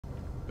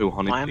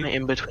honey. Why am I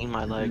in between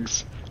my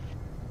legs?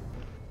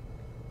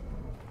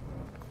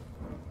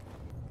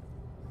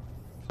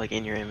 Like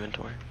in your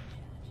inventory.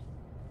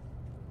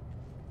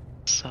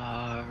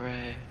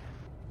 Sorry.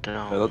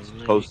 Don't Yeah, that's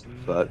leave supposed me.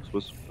 to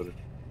put it.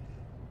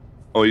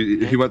 Oh,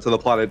 he went to the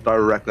planet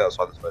directly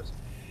outside the space.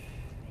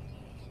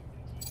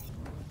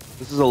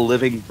 This is a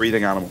living,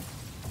 breathing animal.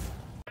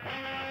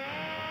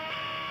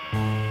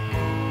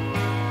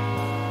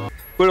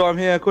 Qidu, I'm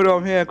here. Qidu,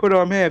 I'm here.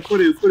 Qidu, I'm here.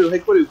 Qidu, Qidu, hey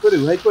Qidu,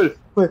 Qidu, hey Qidu.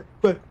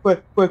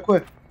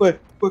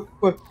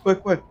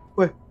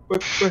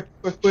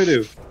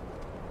 Qidu.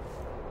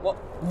 What?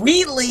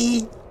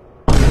 Wheatley?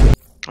 I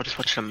just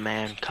watched a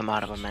man come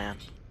out of a man.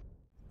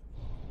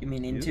 You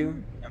mean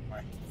into? Never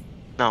mind.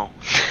 No.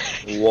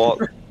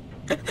 What?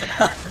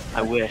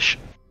 I wish.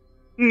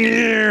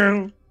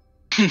 And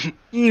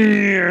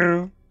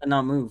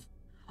not move.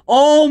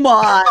 Oh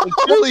my!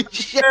 Holy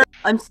shit!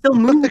 I'm still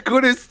moving.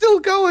 Qidu's still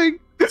going.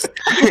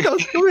 Come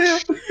here.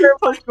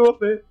 Go up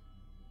there.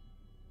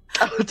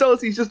 Tell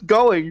us he's just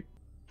going.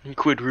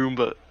 Quid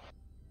Roomba.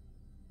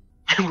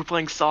 We're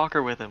playing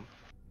soccer with him.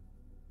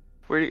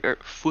 Where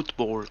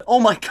football. Oh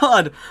my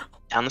god!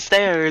 Down the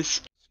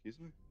stairs. Excuse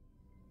me.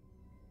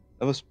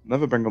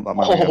 Never bring up that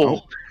man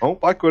again. Oh,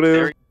 bye Qidu.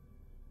 There-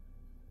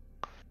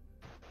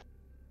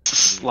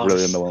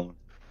 Really underwhelming.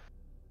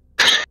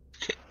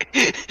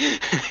 He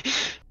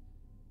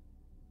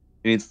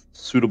needs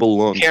suitable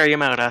lungs. Carry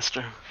him out,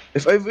 Astro.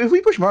 If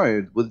we push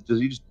Mario, does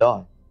he just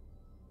die?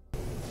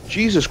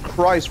 Jesus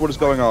Christ, what is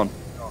going on?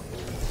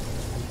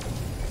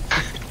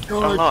 Oh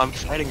no, I'm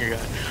fighting a guy.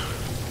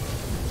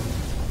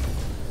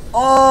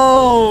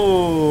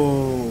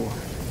 Oh!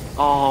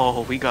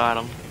 Oh, we got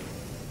him.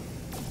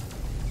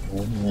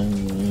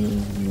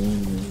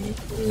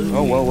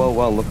 Oh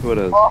well, look who it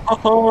is.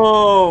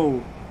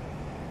 Oh!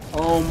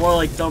 Oh, more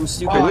like dumb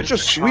stupid.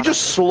 Okay, we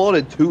just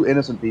slaughtered 2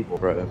 innocent people,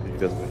 right? You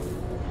guys think?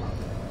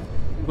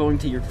 I'm going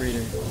to your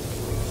crater.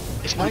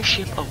 Is my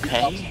ship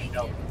okay?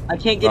 I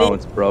can't get No, in.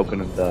 it's broken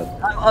and dead.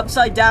 I'm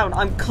upside down.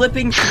 I'm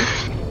clipping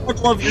I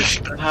love your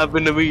shit. That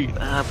happened to me.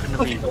 That happened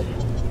to me.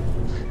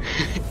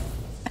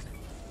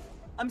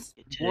 I'm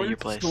Yeah, your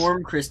place.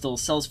 Storm Crystal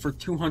sells for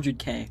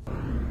 200k.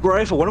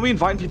 Greyifer, when are we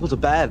inviting people to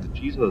bed?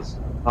 Jesus.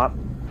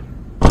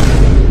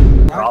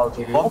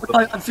 Oh,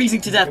 I'm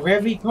freezing to death.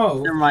 Wherever we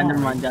go. Never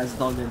mind, guys.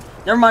 It's all good.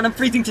 Never mind, I'm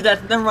freezing to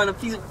death. Never mind, I'm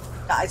freezing.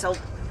 Guys, help.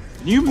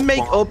 You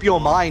make up your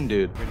mind,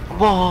 dude.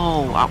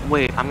 Whoa!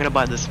 Wait, I'm gonna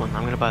buy this one.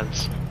 I'm gonna buy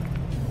this.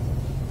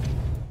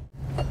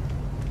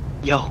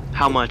 Yo,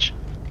 how much?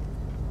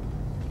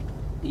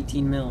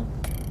 18 mil.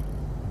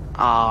 Oh,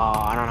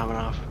 I don't have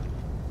enough.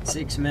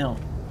 6 mil.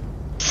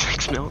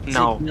 6 mil?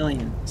 No. 6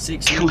 million.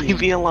 6 Leave million.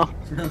 me alone.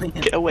 million.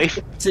 Get away.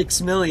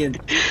 6 million.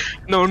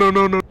 No, no,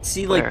 no, no.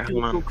 See, like, Where? two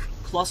Hold on. little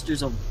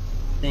clusters of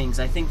things.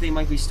 I think they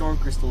might be storm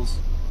crystals.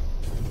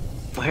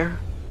 Where?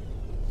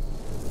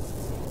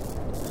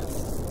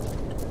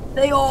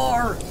 They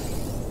are!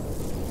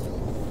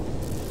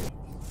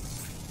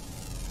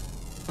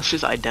 Let's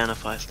just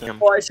identify them.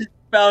 Oh, I just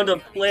found a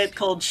plant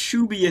called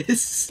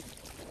Shubius.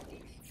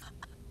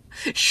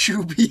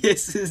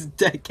 Shubius is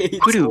decades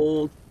Qidu.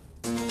 old.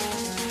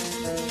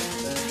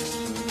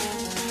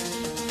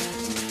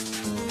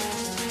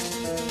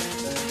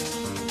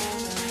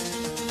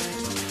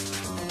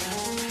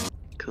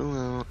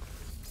 Cool.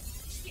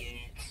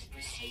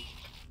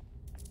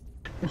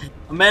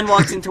 A man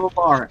walks into a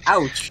bar.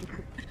 Ouch.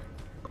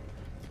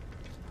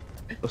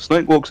 A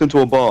snake walks into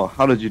a bar.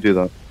 How did you do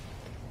that?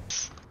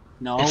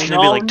 No, It's no,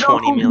 gonna be like no,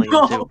 20 million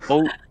no. too.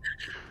 Oh.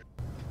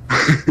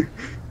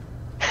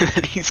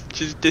 And he's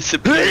just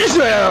disappeared.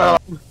 Have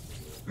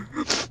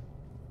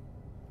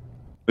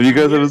you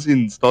guys ever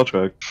seen Star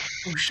Trek?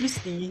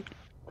 Ushisti.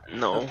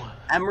 No.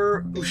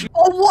 Emmer. Ushi.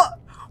 Oh, what?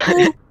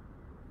 Oh.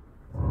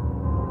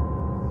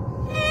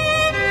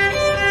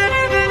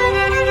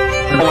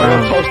 Oh my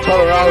god, Tosh, turn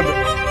around!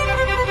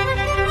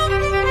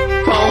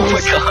 Oh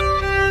my god.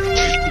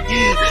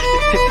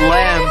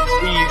 Lamb,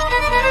 please.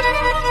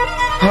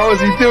 How is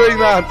he doing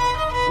that?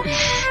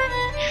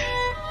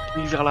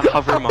 Please gotta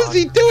hover him How is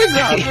he doing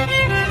that?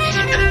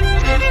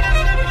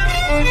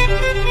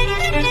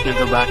 I'm just gonna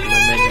go back to my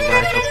menu where I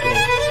felt good.